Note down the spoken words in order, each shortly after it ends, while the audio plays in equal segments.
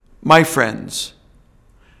My friends,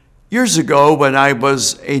 years ago when I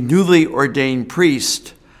was a newly ordained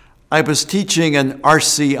priest, I was teaching an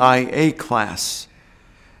RCIA class.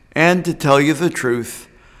 And to tell you the truth,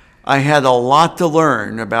 I had a lot to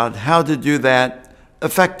learn about how to do that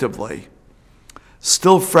effectively.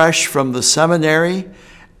 Still fresh from the seminary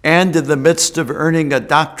and in the midst of earning a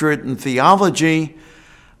doctorate in theology,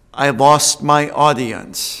 I lost my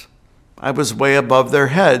audience. I was way above their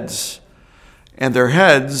heads, and their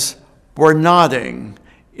heads were nodding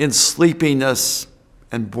in sleepiness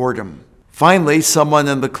and boredom. Finally, someone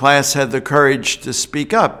in the class had the courage to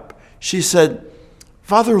speak up. She said,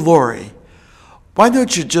 "Father Laurie, why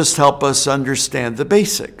don't you just help us understand the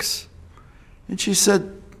basics?" And she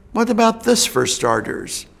said, "What about this for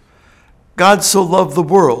starters? God so loved the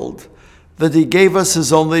world that he gave us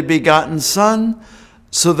his only begotten Son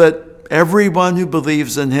so that everyone who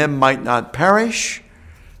believes in him might not perish,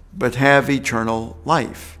 but have eternal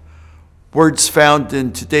life." Words found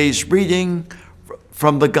in today's reading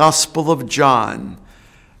from the Gospel of John,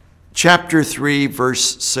 chapter 3,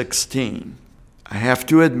 verse 16. I have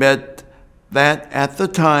to admit that at the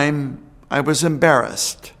time I was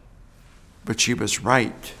embarrassed, but she was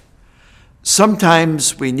right.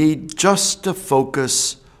 Sometimes we need just to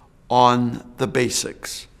focus on the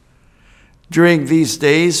basics. During these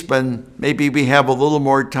days when maybe we have a little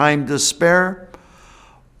more time to spare,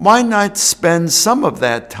 why not spend some of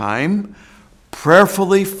that time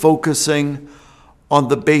prayerfully focusing on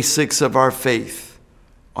the basics of our faith,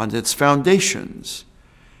 on its foundations?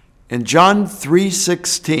 And John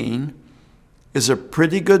 3:16 is a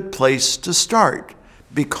pretty good place to start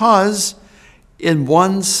because in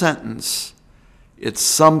one sentence, it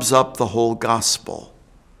sums up the whole gospel.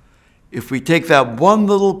 If we take that one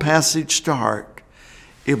little passage to heart,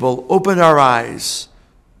 it will open our eyes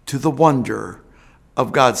to the wonder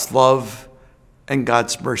of God's love and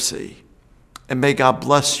God's mercy. And may God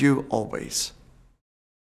bless you always.